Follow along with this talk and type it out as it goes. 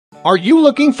Are you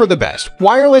looking for the best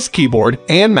wireless keyboard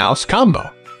and mouse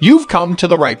combo? You've come to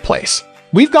the right place.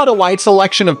 We've got a wide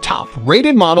selection of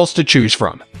top-rated models to choose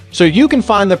from, so you can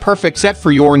find the perfect set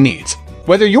for your needs.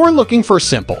 Whether you're looking for a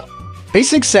simple,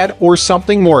 basic set or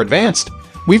something more advanced,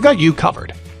 we've got you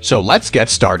covered. So let's get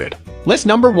started. List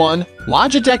number 1,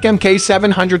 Logitech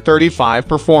MK735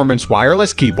 Performance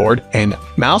Wireless Keyboard and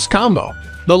Mouse Combo.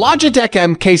 The Logitech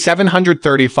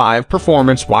MK735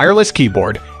 Performance Wireless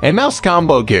Keyboard and Mouse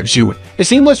Combo gives you a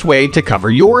seamless way to cover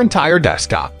your entire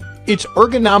desktop. Its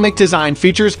ergonomic design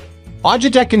features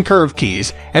Logitech curved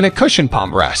keys and a cushion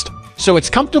palm rest, so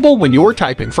it's comfortable when you're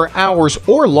typing for hours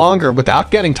or longer without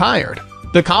getting tired.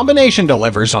 The combination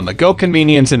delivers on-the-go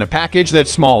convenience in a package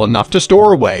that's small enough to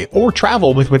store away or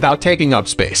travel with without taking up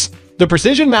space. The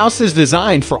Precision Mouse is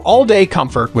designed for all-day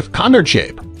comfort with contoured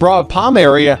shape, broad palm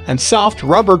area, and soft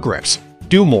rubber grips.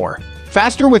 Do more.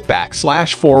 Faster with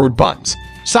back/forward buttons,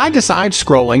 side-to-side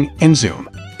scrolling, and zoom.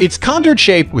 Its contoured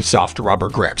shape with soft rubber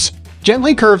grips,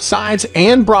 gently curved sides,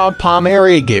 and broad palm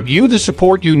area give you the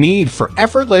support you need for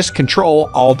effortless control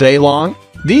all day long.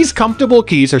 These comfortable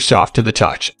keys are soft to the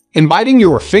touch, inviting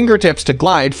your fingertips to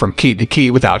glide from key to key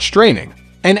without straining.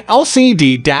 An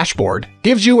LCD dashboard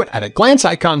gives you at-a-glance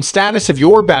icon status of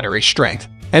your battery strength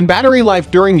and battery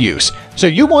life during use, so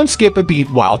you won't skip a beat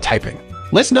while typing.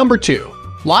 List number 2,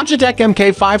 Logitech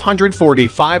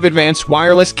MK545 Advanced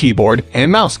Wireless Keyboard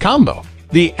and Mouse Combo.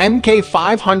 The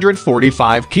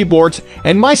MK545 keyboards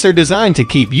and mice are designed to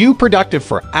keep you productive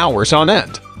for hours on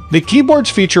end. The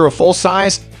keyboards feature a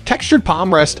full-size, textured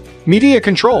palm rest, media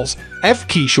controls,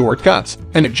 F-key shortcuts,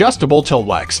 and adjustable tilt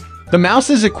legs. The mouse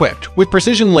is equipped with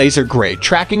precision laser-grade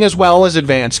tracking as well as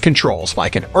advanced controls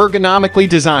like an ergonomically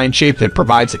designed shape that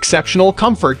provides exceptional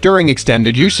comfort during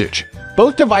extended usage.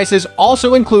 Both devices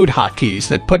also include hotkeys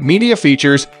that put media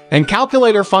features and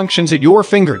calculator functions at your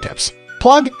fingertips.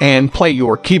 Plug and play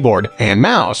your keyboard and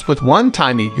mouse with one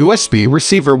tiny USB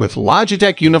receiver with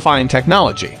Logitech unifying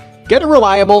technology. Get a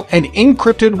reliable and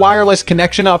encrypted wireless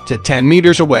connection up to 10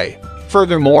 meters away.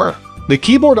 Furthermore, the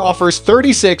keyboard offers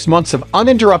 36 months of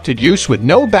uninterrupted use with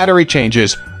no battery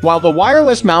changes, while the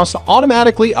wireless mouse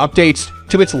automatically updates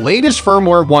to its latest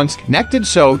firmware once connected,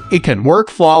 so it can work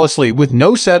flawlessly with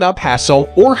no setup hassle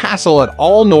at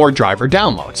all nor driver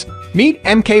downloads. Meet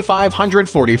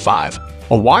MK545,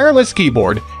 a wireless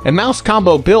keyboard and mouse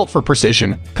combo built for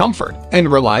precision, comfort,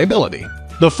 and reliability.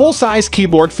 The full-size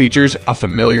keyboard features a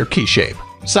familiar key shape,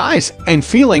 size, and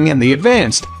feeling, and the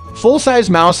advanced full-size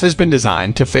mouse has been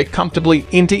designed to fit comfortably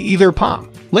into either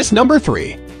palm. List number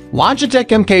 3, Logitech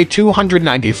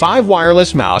MK295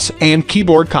 Wireless Mouse and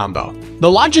Keyboard Combo. The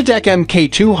Logitech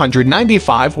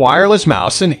MK295 Wireless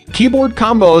Mouse and Keyboard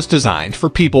Combo is designed for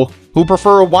people who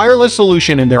prefer a wireless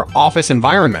solution in their office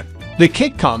environment. The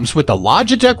kit comes with the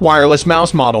Logitech Wireless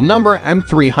Mouse model number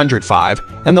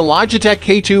M305 and the Logitech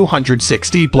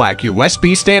K260 Black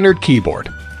USB Standard Keyboard.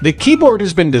 The keyboard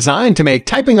has been designed to make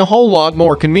typing a whole lot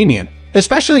more convenient,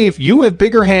 especially if you have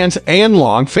bigger hands and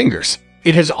long fingers.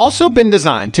 It has also been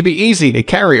designed to be easy to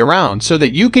carry around so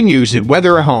that you can use it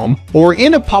whether at home or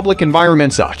in a public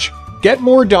environment such. Get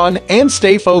more done and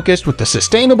stay focused with the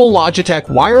sustainable Logitech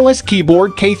Wireless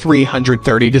Keyboard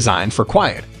K330 designed for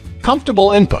quiet,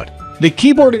 comfortable input. The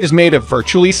keyboard is made of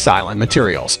virtually silent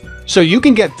materials, so you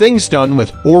can get things done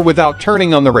with or without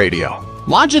turning on the radio.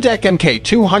 Logitech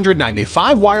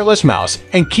MK295 Wireless Mouse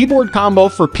and Keyboard Combo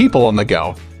for people on the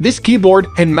go. This keyboard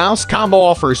and mouse combo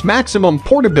offers maximum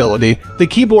portability. The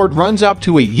keyboard runs up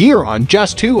to a year on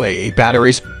just 2 AA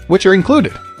batteries, which are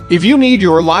included. If you need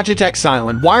your Logitech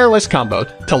Silent Wireless Combo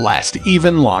to last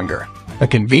even longer, a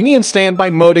convenient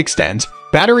standby mode extends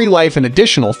battery life an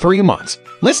additional 3 months.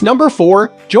 List number 4,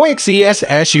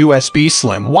 JOYACCESS USB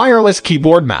Slim Wireless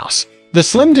Keyboard Mouse. The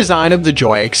slim design of the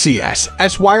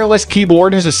JOYACCESS wireless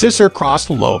keyboard has a scissor-crossed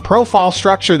low-profile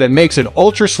structure that makes it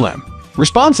ultra-slim,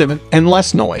 responsive, and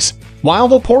less noise, while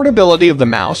the portability of the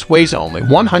mouse weighs only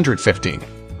 115,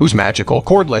 whose magical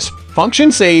cordless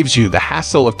function saves you the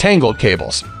hassle of tangled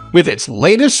cables. With its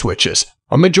latest switches,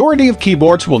 a majority of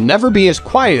keyboards will never be as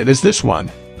quiet as this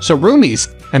one, so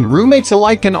roomies and roommates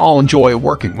alike can all enjoy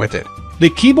working with it. The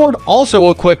keyboard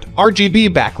also equipped RGB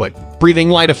backlit breathing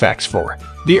light effects for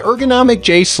the ergonomic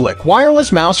J-Slick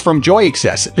wireless mouse from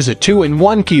JOYACCESS is a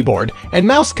 2-in-1 keyboard and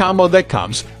mouse combo that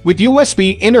comes with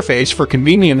USB interface for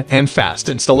convenient and fast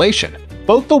installation.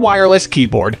 Both the wireless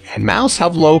keyboard and mouse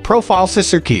have low-profile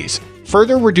scissor keys,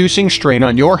 further reducing strain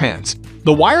on your hands.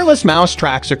 The wireless mouse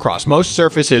tracks across most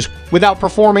surfaces without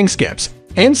performing skips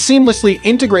and seamlessly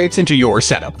integrates into your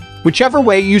setup, whichever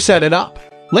way you set it up.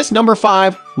 List number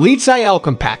 5, LeadsaiL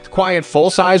Compact Quiet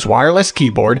Full-Size Wireless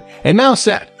Keyboard and Mouse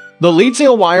Set. The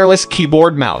LeadsaiL wireless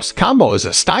keyboard mouse combo is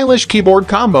a stylish keyboard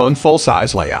combo in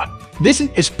full-size layout. This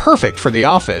is perfect for the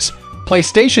office,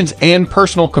 PlayStations, and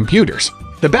personal computers.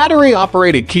 The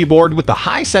battery-operated keyboard with the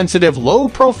high-sensitive,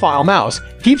 low-profile mouse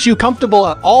keeps you comfortable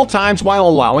at all times while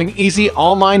allowing easy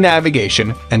online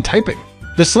navigation and typing.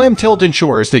 The slim tilt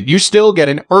ensures that you still get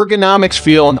an ergonomics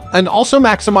feel and also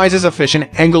maximizes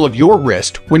efficient angle of your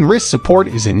wrist when wrist support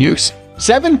is in use.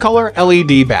 7-color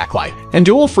LED backlight and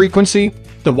dual frequency.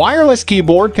 The wireless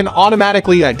keyboard can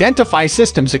automatically identify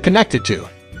systems it connected to.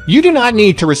 You do not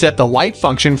need to reset the light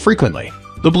function frequently.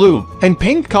 The blue and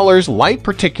pink colors light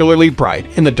particularly bright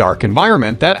in the dark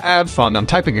environment that add fun on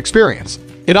typing experience.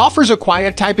 It offers a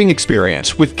quiet typing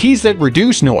experience with keys that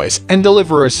reduce noise and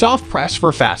deliver a soft press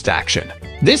for fast action.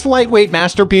 This lightweight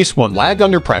masterpiece won't lag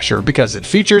under pressure because it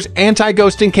features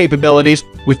anti-ghosting capabilities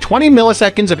with 20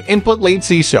 milliseconds of input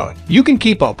latency, so you can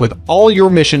keep up with all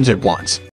your missions at once.